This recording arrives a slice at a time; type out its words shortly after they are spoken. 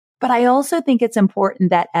But I also think it's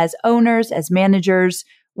important that as owners, as managers,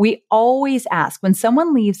 we always ask when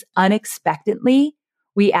someone leaves unexpectedly,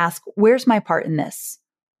 we ask, where's my part in this?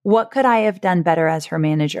 What could I have done better as her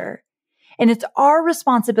manager? And it's our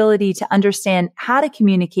responsibility to understand how to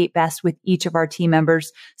communicate best with each of our team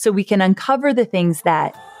members so we can uncover the things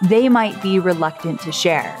that they might be reluctant to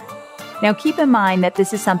share. Now, keep in mind that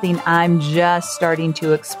this is something I'm just starting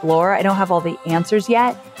to explore. I don't have all the answers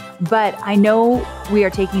yet, but I know we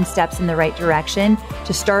are taking steps in the right direction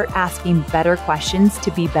to start asking better questions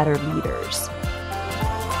to be better leaders.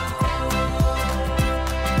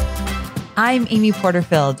 I'm Amy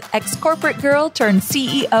Porterfield, ex-corporate girl turned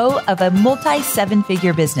CEO of a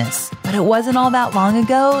multi-seven-figure business. But it wasn't all that long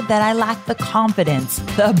ago that I lacked the confidence,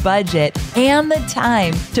 the budget, and the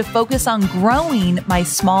time to focus on growing my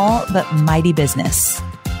small but mighty business.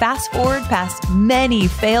 Fast forward past many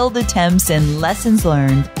failed attempts and lessons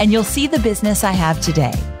learned, and you'll see the business I have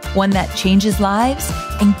today. One that changes lives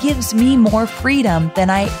and gives me more freedom than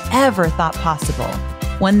I ever thought possible.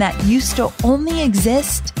 One that used to only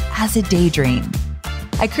exist as a daydream.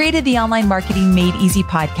 I created the Online Marketing Made Easy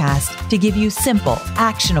podcast to give you simple,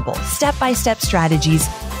 actionable, step-by-step strategies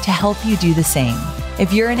to help you do the same.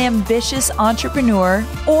 If you're an ambitious entrepreneur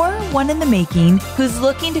or one in the making who's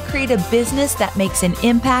looking to create a business that makes an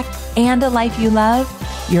impact and a life you love,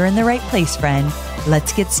 you're in the right place, friend.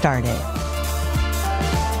 Let's get started.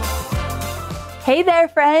 Hey there,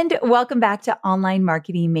 friend. Welcome back to Online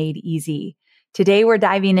Marketing Made Easy. Today, we're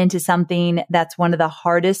diving into something that's one of the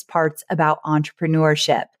hardest parts about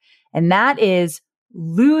entrepreneurship, and that is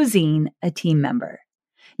losing a team member.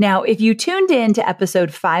 Now, if you tuned in to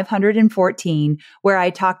episode 514, where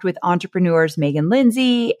I talked with entrepreneurs Megan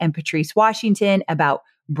Lindsay and Patrice Washington about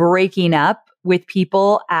breaking up with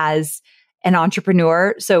people as an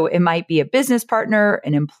entrepreneur, so it might be a business partner,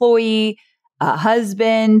 an employee, a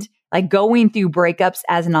husband, like going through breakups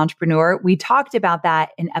as an entrepreneur. We talked about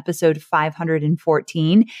that in episode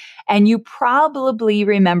 514. And you probably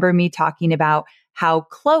remember me talking about how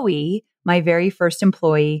Chloe, my very first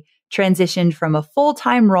employee, transitioned from a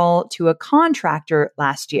full-time role to a contractor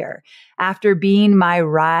last year after being my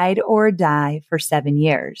ride or die for 7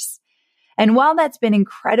 years. And while that's been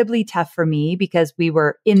incredibly tough for me because we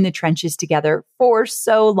were in the trenches together for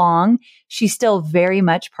so long, she's still very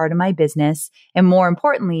much part of my business and, more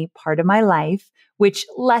importantly, part of my life, which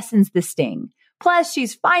lessens the sting. Plus,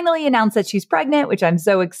 she's finally announced that she's pregnant, which I'm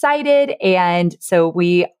so excited. And so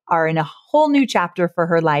we are in a whole new chapter for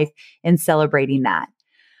her life and celebrating that.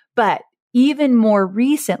 But even more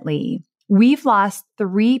recently, we've lost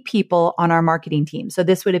 3 people on our marketing team. So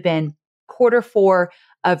this would have been Q4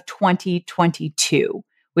 of 2022.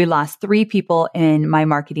 We lost 3 people in my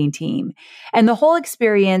marketing team. And the whole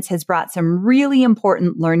experience has brought some really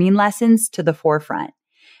important learning lessons to the forefront.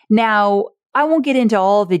 Now, I won't get into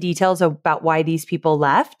all the details about why these people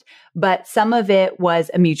left, but some of it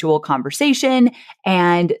was a mutual conversation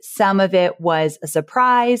and some of it was a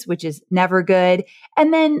surprise, which is never good.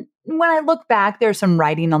 And then when I look back, there's some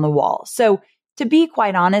writing on the wall. So to be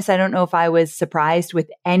quite honest, I don't know if I was surprised with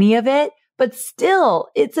any of it. But still,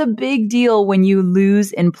 it's a big deal when you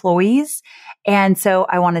lose employees. And so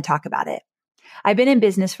I want to talk about it. I've been in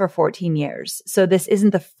business for 14 years. So this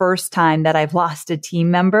isn't the first time that I've lost a team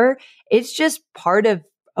member. It's just part of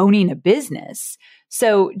owning a business.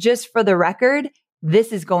 So just for the record,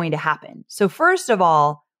 this is going to happen. So first of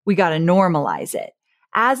all, we got to normalize it.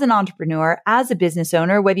 As an entrepreneur, as a business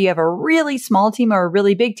owner, whether you have a really small team or a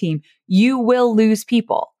really big team, you will lose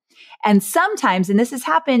people. And sometimes, and this has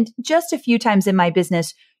happened just a few times in my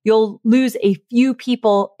business, you'll lose a few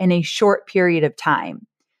people in a short period of time.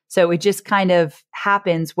 So it just kind of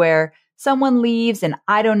happens where someone leaves and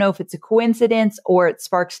I don't know if it's a coincidence or it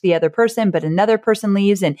sparks the other person, but another person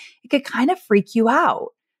leaves and it could kind of freak you out.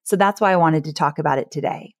 So that's why I wanted to talk about it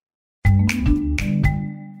today.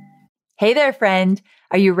 Hey there, friend.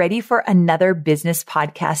 Are you ready for another business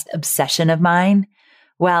podcast obsession of mine?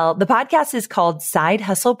 Well, the podcast is called Side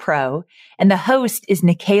Hustle Pro, and the host is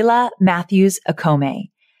Nicaila Matthews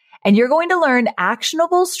Akome. And you're going to learn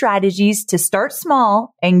actionable strategies to start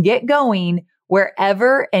small and get going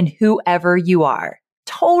wherever and whoever you are.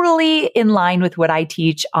 Totally in line with what I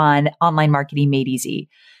teach on Online Marketing Made Easy.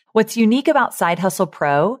 What's unique about Side Hustle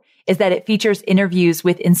Pro is that it features interviews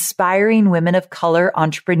with inspiring women of color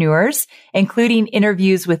entrepreneurs, including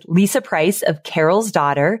interviews with Lisa Price of Carol's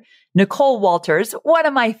Daughter, Nicole Walters, one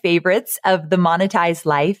of my favorites of The Monetized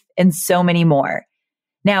Life, and so many more.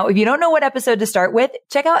 Now, if you don't know what episode to start with,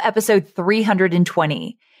 check out episode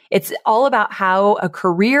 320. It's all about how a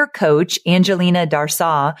career coach, Angelina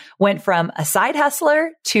Darsaw, went from a side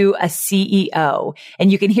hustler to a CEO.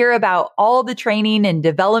 And you can hear about all the training and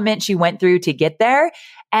development she went through to get there.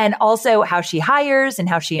 And also how she hires and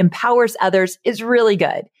how she empowers others is really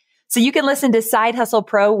good. So you can listen to Side Hustle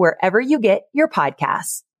Pro wherever you get your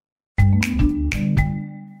podcasts.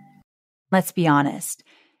 Let's be honest.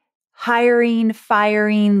 Hiring,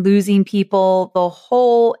 firing, losing people, the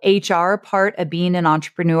whole HR part of being an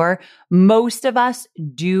entrepreneur, most of us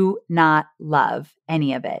do not love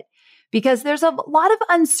any of it because there's a lot of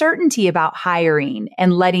uncertainty about hiring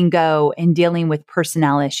and letting go and dealing with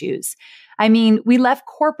personnel issues. I mean, we left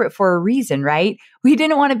corporate for a reason, right? We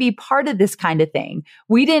didn't want to be part of this kind of thing.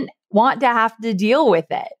 We didn't want to have to deal with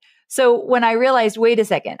it. So when I realized, wait a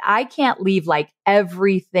second, I can't leave like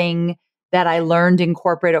everything that I learned in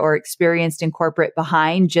corporate or experienced in corporate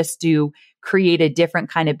behind just to create a different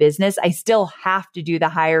kind of business. I still have to do the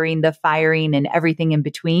hiring, the firing, and everything in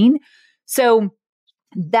between. So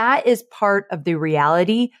that is part of the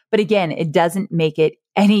reality. But again, it doesn't make it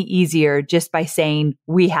any easier just by saying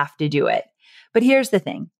we have to do it. But here's the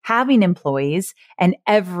thing, having employees and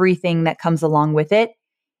everything that comes along with it,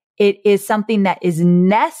 it is something that is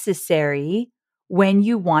necessary when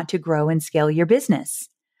you want to grow and scale your business.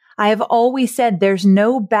 I have always said there's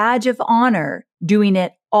no badge of honor doing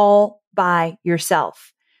it all by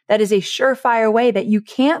yourself. That is a surefire way that you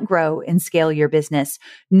can't grow and scale your business,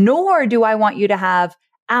 nor do I want you to have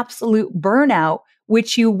absolute burnout,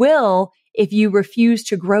 which you will if you refuse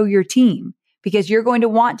to grow your team, because you're going to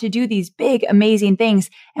want to do these big, amazing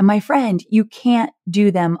things. And my friend, you can't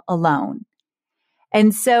do them alone.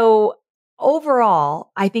 And so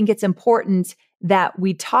overall, I think it's important that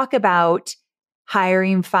we talk about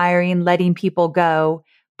hiring, firing, letting people go,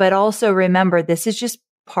 but also remember this is just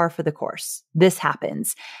par for the course. This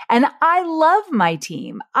happens. And I love my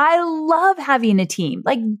team. I love having a team,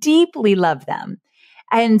 like deeply love them.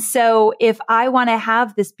 And so if I want to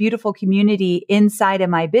have this beautiful community inside of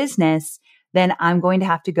my business, then I'm going to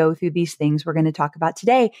have to go through these things we're going to talk about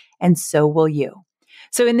today. And so will you.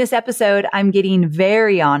 So in this episode, I'm getting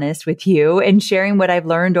very honest with you and sharing what I've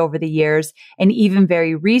learned over the years and even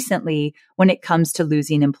very recently when it comes to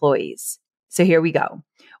losing employees. So here we go.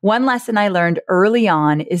 One lesson I learned early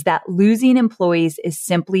on is that losing employees is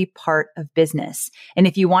simply part of business. And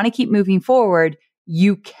if you want to keep moving forward,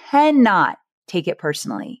 you cannot take it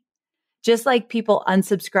personally. Just like people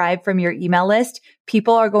unsubscribe from your email list,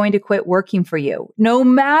 people are going to quit working for you, no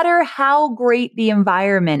matter how great the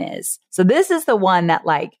environment is. So this is the one that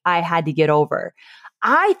I had to get over.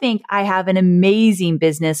 I think I have an amazing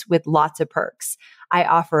business with lots of perks. I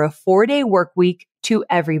offer a 4-day work week to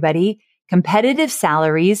everybody, competitive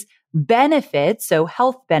salaries, benefits, so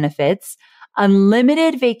health benefits,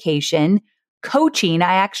 unlimited vacation, coaching.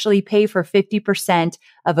 I actually pay for 50%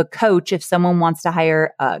 of a coach if someone wants to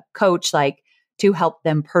hire a coach, to help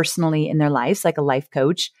them personally in their lives, like a life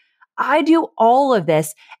coach. I do all of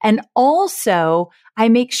this. And also I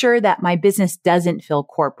make sure that my business doesn't feel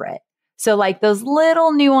corporate. So those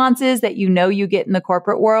little nuances that you get in the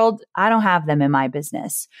corporate world, I don't have them in my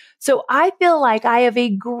business. So I feel like I have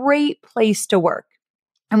a great place to work.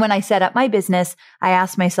 And when I set up my business, I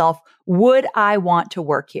asked myself, would I want to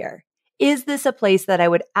work here? Is this a place that I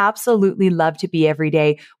would absolutely love to be every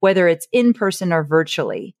day, whether it's in person or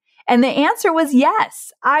virtually? And the answer was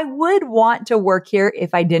yes, I would want to work here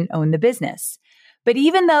if I didn't own the business. But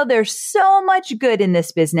even though there's so much good in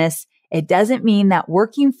this business, it doesn't mean that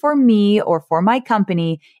working for me or for my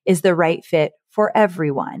company is the right fit for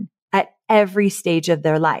everyone at every stage of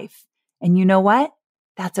their life. And you know what?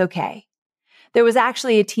 That's okay. There was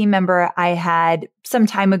actually a team member I had some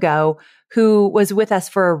time ago who was with us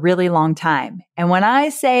for a really long time. And when I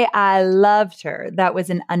say I loved her, that was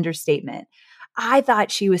an understatement. I thought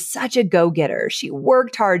she was such a go-getter. She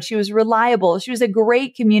worked hard. She was reliable. She was a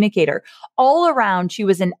great communicator. All around, she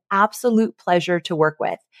was an absolute pleasure to work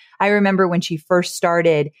with. I remember when she first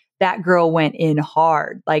started, that girl went in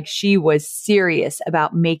hard. She was serious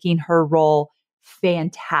about making her role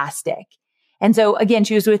fantastic. And so again,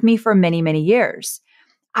 she was with me for many, many years.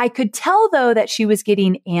 I could tell though that she was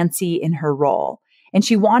getting antsy in her role and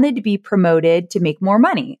she wanted to be promoted to make more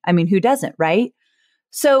money. I mean, who doesn't, right?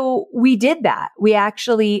 So we did that. We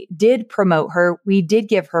actually did promote her. We did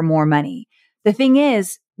give her more money. The thing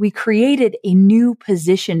is, we created a new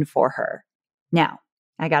position for her. Now,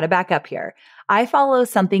 I got to back up here. I follow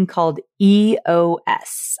something called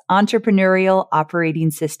EOS, Entrepreneurial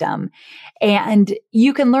Operating System. And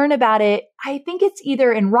you can learn about it. I think it's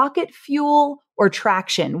either in Rocket Fuel or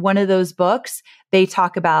Traction, one of those books. They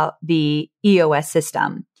talk about the EOS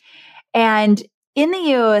system. And in the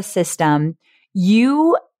EOS system,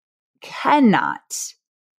 you cannot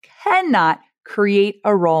create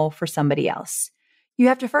a role for somebody else. You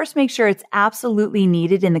have to first make sure it's absolutely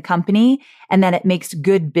needed in the company and that it makes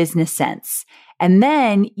good business sense. And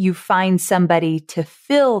then you find somebody to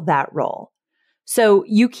fill that role. So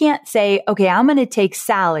you can't say, okay, I'm going to take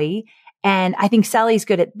Sally and I think Sally's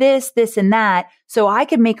good at this, this, and that. So I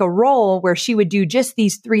could make a role where she would do just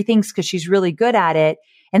these 3 things because she's really good at it.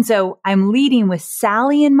 And so I'm leading with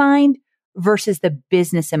Sally in mind versus the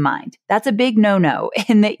business in mind. That's a big no-no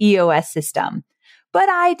in the EOS system. But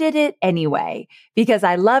I did it anyway because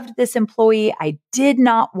I loved this employee. I did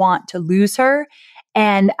not want to lose her.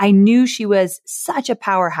 And I knew she was such a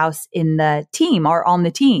powerhouse in the team or on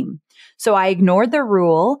the team. So I ignored the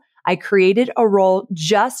rule. I created a role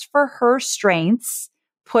just for her strengths,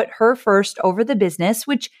 put her first over the business,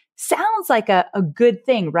 which sounds like a good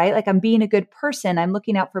thing, right? Like I'm being a good person. I'm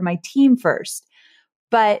looking out for my team first.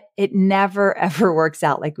 But it never, ever works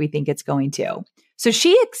out like we think it's going to. So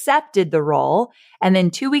she accepted the role. And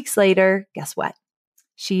then 2 weeks later, guess what?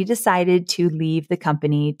 She decided to leave the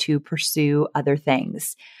company to pursue other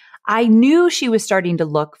things. I knew she was starting to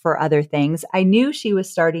look for other things. I knew she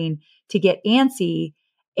was starting to get antsy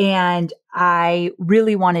and I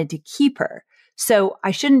really wanted to keep her. So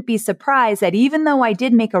I shouldn't be surprised that even though I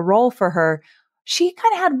did make a role for her, she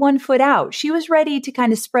kind of had one foot out. She was ready to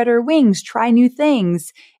kind of spread her wings, try new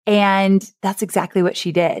things. And that's exactly what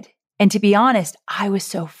she did. And to be honest, I was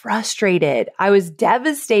so frustrated. I was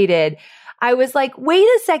devastated. I was like, wait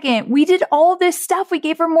a second. We did all this stuff. We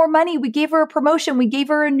gave her more money. We gave her a promotion. We gave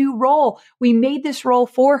her a new role. We made this role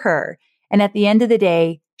for her. And at the end of the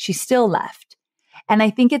day, she still left. And I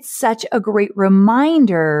think it's such a great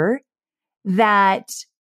reminder that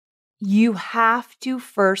you have to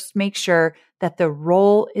first make sure that the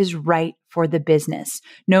role is right for the business,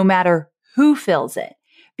 no matter who fills it.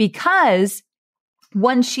 Because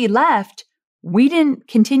once she left, we didn't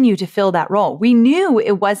continue to fill that role. We knew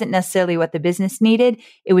it wasn't necessarily what the business needed.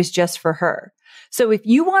 It was just for her. So if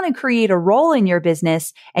you want to create a role in your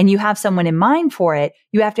business and you have someone in mind for it,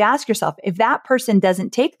 you have to ask yourself, if that person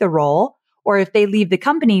doesn't take the role or if they leave the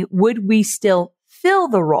company, would we still fill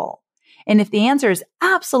the role? And if the answer is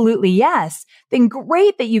absolutely yes, then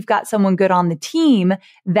great that you've got someone good on the team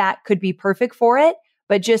that could be perfect for it.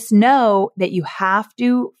 But just know that you have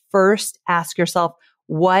to first ask yourself,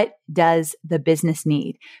 what does the business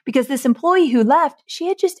need? Because this employee who left, she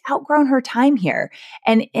had just outgrown her time here.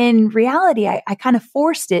 And in reality, I kind of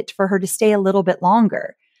forced it for her to stay a little bit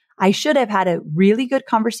longer. I should have had a really good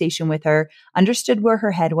conversation with her, understood where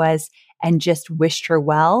her head was, and just wished her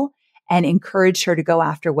well and encouraged her to go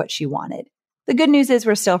after what she wanted. The good news is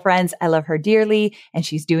we're still friends. I love her dearly, and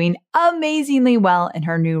she's doing amazingly well in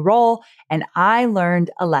her new role. And I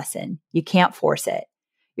learned a lesson. You can't force it.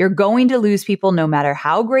 You're going to lose people no matter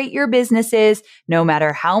how great your business is, no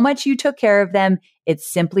matter how much you took care of them.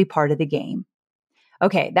 It's simply part of the game.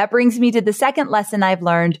 Okay, that brings me to the second lesson I've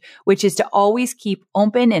learned, which is to always keep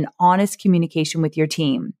open and honest communication with your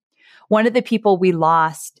team. One of the people we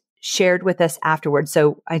lost shared with us afterwards.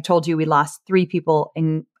 So I told you we lost 3 people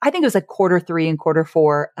in, I think it was like Q3 and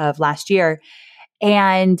Q4 of last year.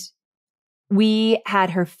 And we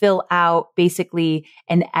had her fill out basically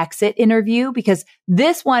an exit interview because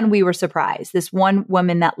this one we were surprised. This one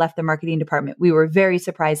woman that left the marketing department, we were very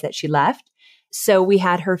surprised that she left. So we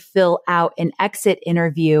had her fill out an exit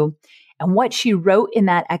interview. And what she wrote in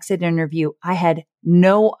that exit interview, I had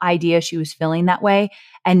no idea she was feeling that way.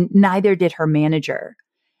 And neither did her manager.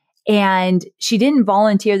 And she didn't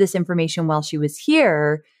volunteer this information while she was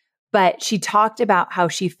here, but she talked about how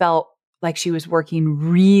she felt like she was working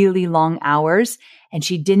really long hours and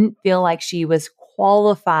she didn't feel like she was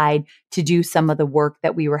qualified to do some of the work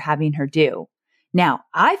that we were having her do. Now,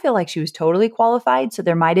 I feel like she was totally qualified, so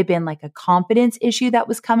there might have been like a confidence issue that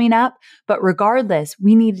was coming up, but regardless,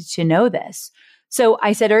 we needed to know this. So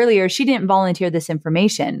I said earlier, she didn't volunteer this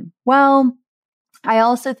information. Well, I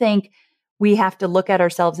also think we have to look at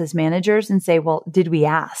ourselves as managers and say, well, did we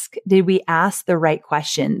ask? Did we ask the right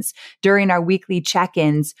questions? During our weekly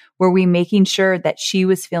check-ins, were we making sure that she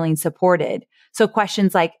was feeling supported? So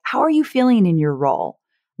questions like, how are you feeling in your role?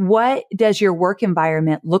 What does your work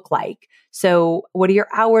environment look like? So what do your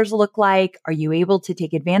hours look like? Are you able to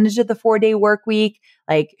take advantage of the 4-day work week?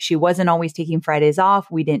 Like she wasn't always taking Fridays off.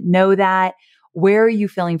 We didn't know that. Where are you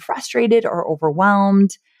feeling frustrated or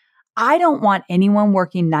overwhelmed? I don't want anyone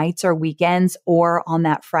working nights or weekends or on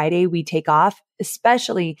that Friday we take off,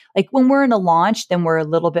 especially like when we're in a launch, then we're a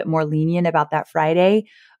little bit more lenient about that Friday.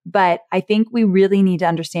 but I think we really need to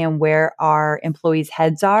understand where our employees'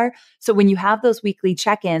 heads are. So when you have those weekly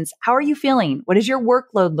check-ins, how are you feeling? What does your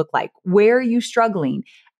workload look like? Where are you struggling?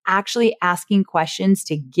 Actually asking questions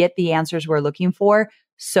to get the answers we're looking for,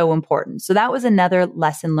 so important. So that was another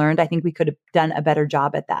lesson learned. I think we could have done a better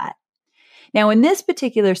job at that. Now, in this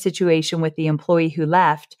particular situation with the employee who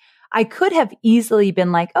left, I could have easily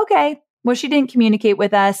been like, okay, well, she didn't communicate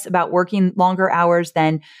with us about working longer hours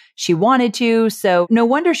than she wanted to. So no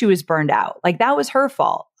wonder she was burned out. Like that was her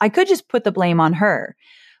fault. I could just put the blame on her.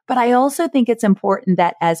 But I also think it's important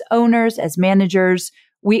that as owners, as managers,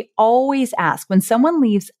 we always ask when someone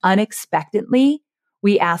leaves unexpectedly,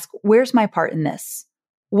 we ask, where's my part in this?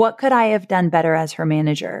 What could I have done better as her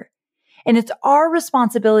manager? And it's our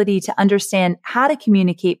responsibility to understand how to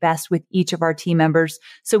communicate best with each of our team members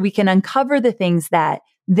so we can uncover the things that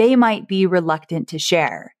they might be reluctant to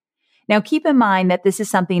share. Now, keep in mind that this is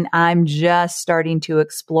something I'm just starting to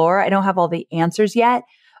explore. I don't have all the answers yet,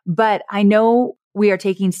 but I know we are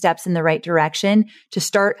taking steps in the right direction to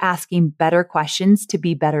start asking better questions to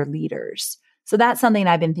be better leaders. So that's something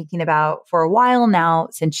I've been thinking about for a while now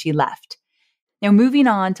since she left. Now, moving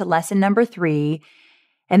on to lesson number 3,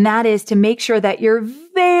 and that is to make sure that you're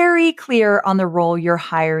very clear on the role you're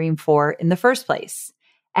hiring for in the first place.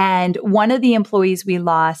 And one of the employees we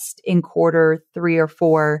lost in quarter 3 or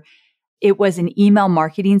 4, it was an email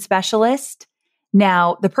marketing specialist.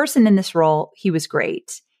 Now, the person in this role, he was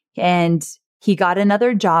great. And he got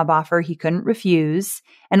another job offer he couldn't refuse.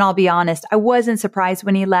 And I'll be honest, I wasn't surprised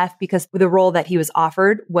when he left because the role that he was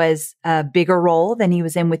offered was a bigger role than he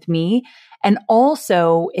was in with me. And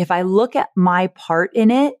also, if I look at my part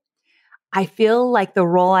in it, I feel like the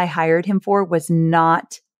role I hired him for was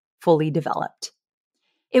not fully developed.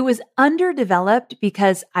 It was underdeveloped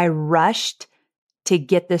because I rushed to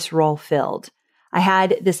get this role filled. I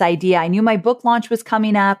had this idea. I knew my book launch was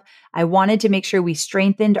coming up. I wanted to make sure we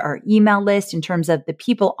strengthened our email list in terms of the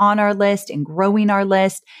people on our list and growing our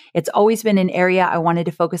list. It's always been an area I wanted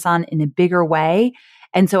to focus on in a bigger way.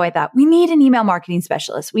 And so I thought, we need an email marketing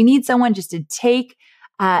specialist. We need someone just to take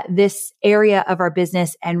this area of our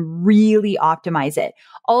business and really optimize it.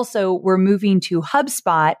 Also, we're moving to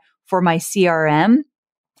HubSpot for my CRM.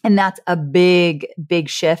 And that's a big, big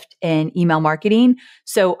shift in email marketing.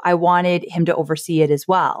 So I wanted him to oversee it as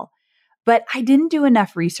well. But I didn't do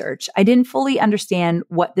enough research. I didn't fully understand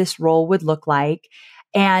what this role would look like.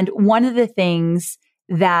 And one of the things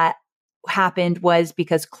that happened was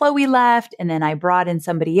because Chloe left and then I brought in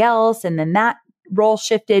somebody else and then that role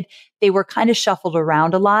shifted, they were kind of shuffled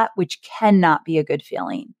around a lot, which cannot be a good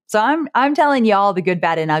feeling. So I'm telling y'all the good,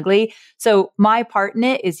 bad, and ugly. So my part in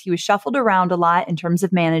it is he was shuffled around a lot in terms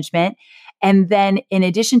of management. And then in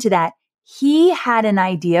addition to that, he had an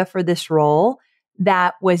idea for this role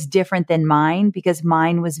that was different than mine because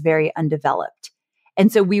mine was very undeveloped.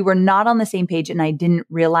 And so we were not on the same page and I didn't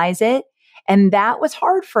realize it. And that was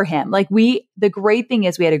hard for him. Like the great thing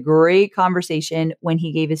is we had a great conversation when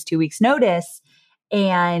he gave his 2 weeks notice.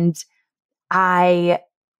 And I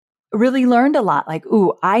really learned a lot. Like,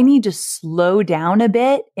 ooh, I need to slow down a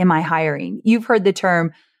bit in my hiring. You've heard the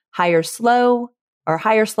term hire slow or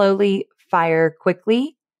hire slowly, fire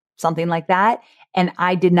quickly, something like that. And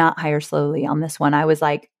I did not hire slowly on this one. I was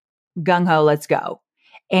like, gung ho, let's go.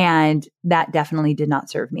 And that definitely did not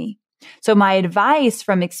serve me. So my advice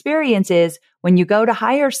from experience is when you go to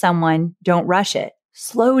hire someone, don't rush it.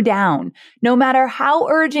 Slow down. No matter how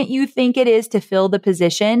urgent you think it is to fill the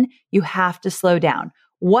position, you have to slow down.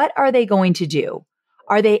 What are they going to do?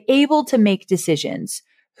 Are they able to make decisions?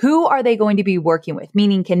 Who are they going to be working with?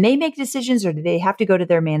 Meaning, can they make decisions or do they have to go to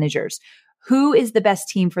their managers? Who is the best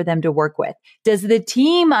team for them to work with? Does the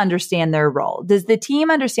team understand their role? Does the team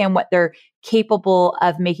understand what they're capable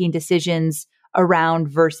of making decisions around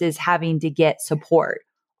versus having to get support?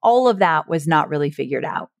 All of that was not really figured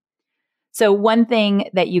out. So one thing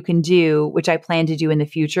that you can do, which I plan to do in the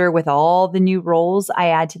future with all the new roles I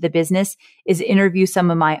add to the business, is interview some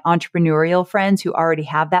of my entrepreneurial friends who already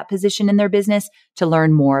have that position in their business to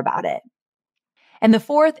learn more about it. And the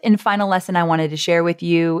fourth and final lesson I wanted to share with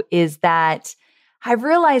you is that I've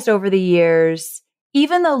realized over the years,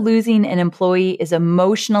 even though losing an employee is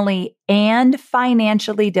emotionally and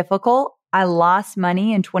financially difficult, I lost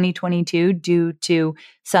money in 2022 due to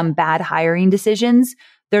some bad hiring decisions.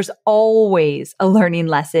 There's always a learning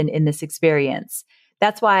lesson in this experience.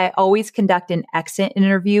 That's why I always conduct an exit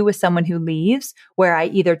interview with someone who leaves, where I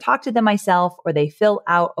either talk to them myself or they fill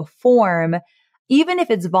out a form. Even if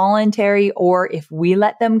it's voluntary or if we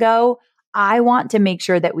let them go, I want to make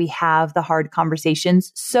sure that we have the hard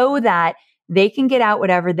conversations so that they can get out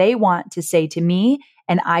whatever they want to say to me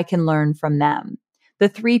and I can learn from them. the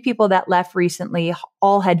three people that left recently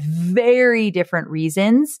all had very different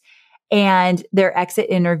reasons, and their exit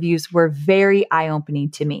interviews were very eye-opening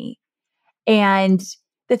to me. And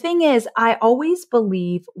the thing is, I always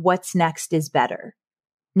believe what's next is better.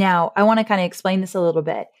 Now, I want to kind of explain this a little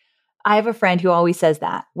bit. I have a friend who always says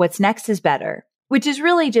that what's next is better, which is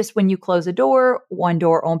really just when you close a door, one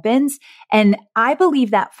door opens. And I believe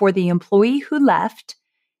that for the employee who left,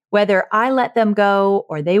 whether I let them go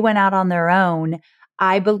or they went out on their own,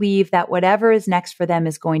 I believe that whatever is next for them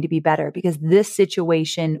is going to be better because this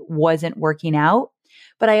situation wasn't working out.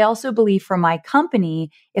 But I also believe for my company,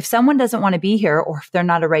 if someone doesn't want to be here or if they're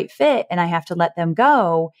not a right fit and I have to let them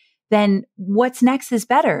go, then what's next is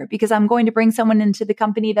better because I'm going to bring someone into the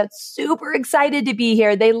company that's super excited to be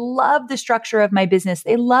here. They love the structure of my business.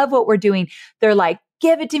 They love what we're doing. They're like,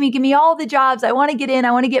 give it to me. Give me all the jobs. I want to get in.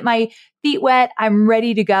 I want to get my feet wet. I'm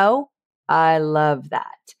ready to go. I love that.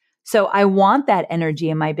 So I want that energy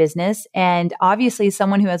in my business. And obviously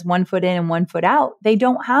someone who has one foot in and one foot out, they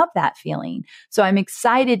don't have that feeling. So I'm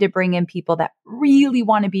excited to bring in people that really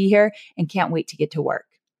want to be here and can't wait to get to work.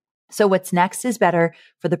 So what's next is better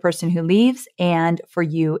for the person who leaves and for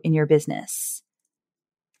you in your business.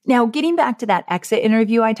 Now, getting back to that exit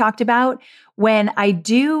interview I talked about, when I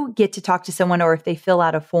do get to talk to someone or if they fill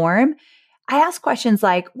out a form, I ask questions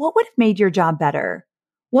like, what would have made your job better?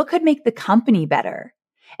 What could make the company better?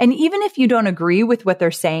 And even if you don't agree with what they're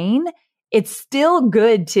saying, it's still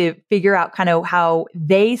good to figure out kind of how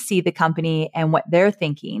they see the company and what they're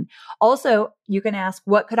thinking. Also, you can ask,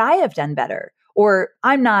 what could I have done better? Or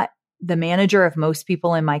I'm not the manager of most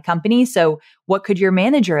people in my company, so what could your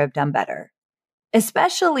manager have done better?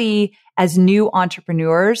 Especially as new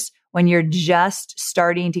entrepreneurs, when you're just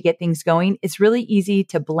starting to get things going, it's really easy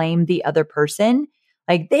to blame the other person.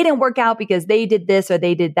 Like they didn't work out because they did this or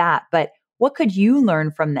they did that. But what could you learn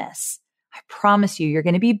from this? I promise you, you're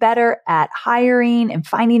going to be better at hiring and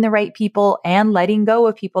finding the right people and letting go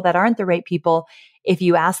of people that aren't the right people if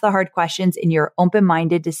you ask the hard questions and you're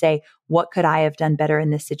open-minded to say, what could I have done better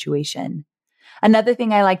in this situation? Another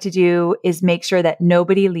thing I like to do is make sure that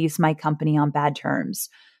nobody leaves my company on bad terms.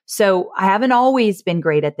 So I haven't always been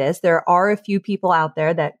great at this. There are a few people out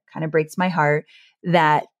there that kind of breaks my heart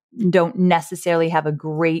that don't necessarily have a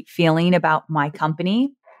great feeling about my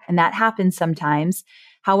company. And that happens sometimes.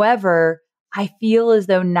 However, I feel as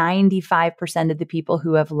though 95% of the people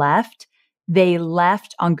who have left, they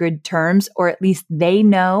left on good terms, or at least they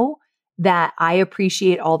know that I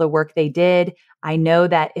appreciate all the work they did. I know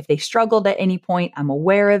that if they struggled at any point, I'm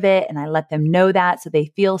aware of it and I let them know that so they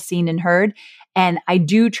feel seen and heard. And I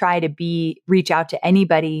do try to reach out to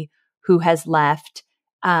anybody who has left,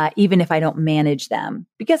 even if I don't manage them.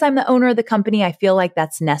 Because I'm the owner of the company, I feel like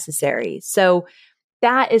that's necessary. So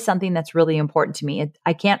that is something that's really important to me.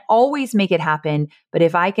 I can't always make it happen, but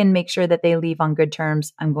if I can make sure that they leave on good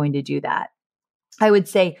terms, I'm going to do that. I would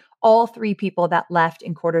say all three people that left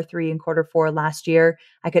in Q3 and Q4 last year,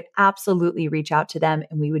 I could absolutely reach out to them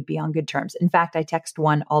and we would be on good terms. In fact, I text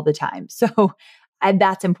one all the time. So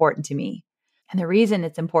that's important to me. And the reason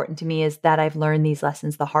it's important to me is that I've learned these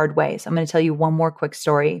lessons the hard way. So I'm going to tell you one more quick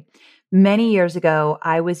story. Many years ago,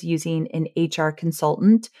 I was using an HR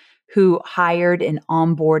consultant who hired and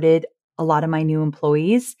onboarded a lot of my new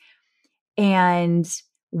employees. And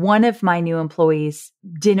one of my new employees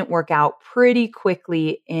didn't work out pretty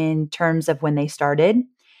quickly in terms of when they started.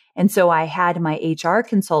 And so I had my HR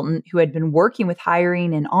consultant who had been working with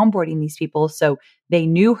hiring and onboarding these people, so they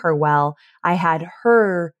knew her well. I had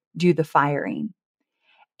her do the firing.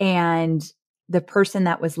 And the person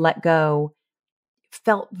that was let go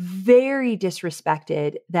felt very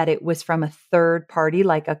disrespected that it was from a third party,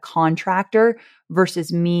 like a contractor,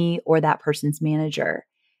 versus me or that person's manager.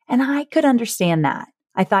 And I could understand that.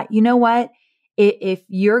 I thought, you know what? If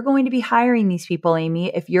you're going to be hiring these people,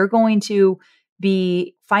 Amy, if you're going to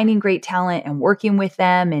be finding great talent and working with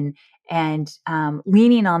them and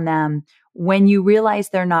leaning on them, when you realize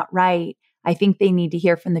they're not right, I think they need to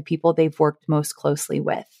hear from the people they've worked most closely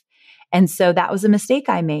with. And so that was a mistake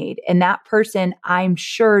I made. And that person, I'm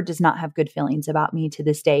sure, does not have good feelings about me to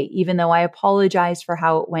this day, even though I apologized for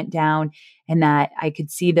how it went down and that I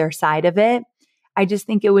could see their side of it. I just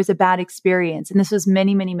think it was a bad experience. And this was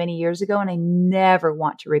many, many, many years ago. And I never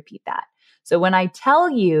want to repeat that. So when I tell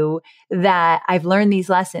you that I've learned these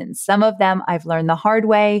lessons, some of them I've learned the hard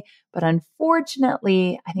way, but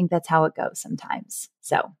unfortunately, I think that's how it goes sometimes.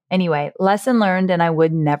 So anyway, lesson learned, and I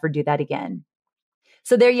would never do that again.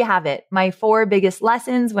 So there you have it. My 4 biggest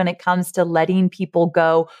lessons when it comes to letting people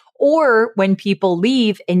go or when people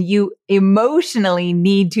leave and you emotionally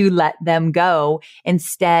need to let them go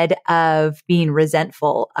instead of being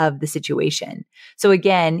resentful of the situation. So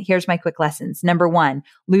again, here's my quick lessons. Number 1,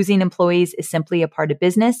 losing employees is simply a part of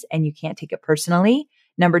business and you can't take it personally.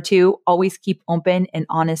 Number 2, always keep open and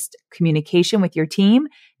honest communication with your team.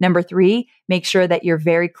 Number 3, make sure that you're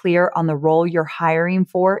very clear on the role you're hiring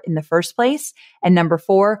for in the first place. And number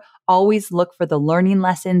 4, always look for the learning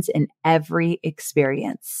lessons in every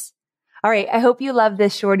experience. All right. I hope you loved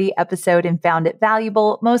this shorty episode and found it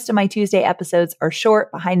valuable. Most of my Tuesday episodes are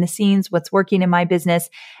short, behind the scenes, what's working in my business.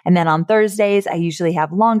 And then on Thursdays, I usually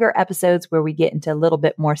have longer episodes where we get into a little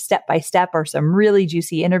bit more step by step or some really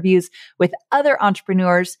juicy interviews with other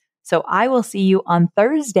entrepreneurs. So I will see you on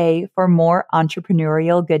Thursday for more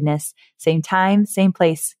entrepreneurial goodness. Same time, same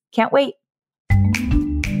place. Can't wait.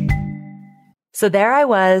 So there I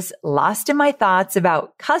was, lost in my thoughts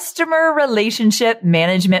about customer relationship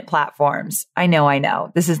management platforms. I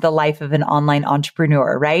know. This is the life of an online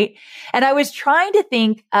entrepreneur, right? And I was trying to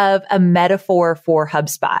think of a metaphor for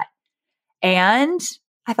HubSpot. And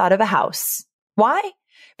I thought of a house. Why?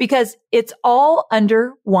 Because it's all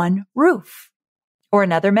under one roof. Or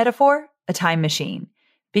another metaphor, a time machine.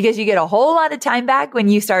 Because you get a whole lot of time back when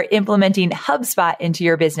you start implementing HubSpot into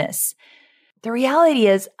your business. The reality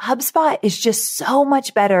is HubSpot is just so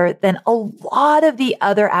much better than a lot of the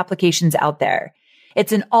other applications out there.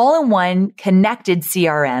 It's an all-in-one connected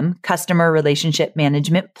CRM, customer relationship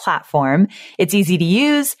management platform. It's easy to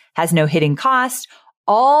use, has no hidden cost.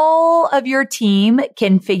 All of your team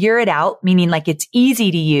can figure it out, meaning like it's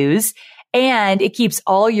easy to use, and it keeps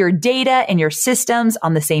all your data and your systems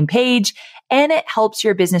on the same page, and it helps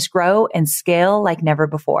your business grow and scale like never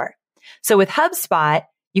before. So with HubSpot,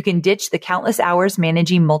 you can ditch the countless hours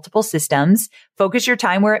managing multiple systems, focus your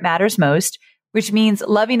time where it matters most, which means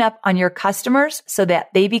loving up on your customers so that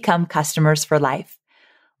they become customers for life.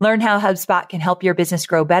 Learn how HubSpot can help your business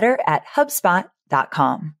grow better at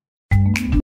HubSpot.com.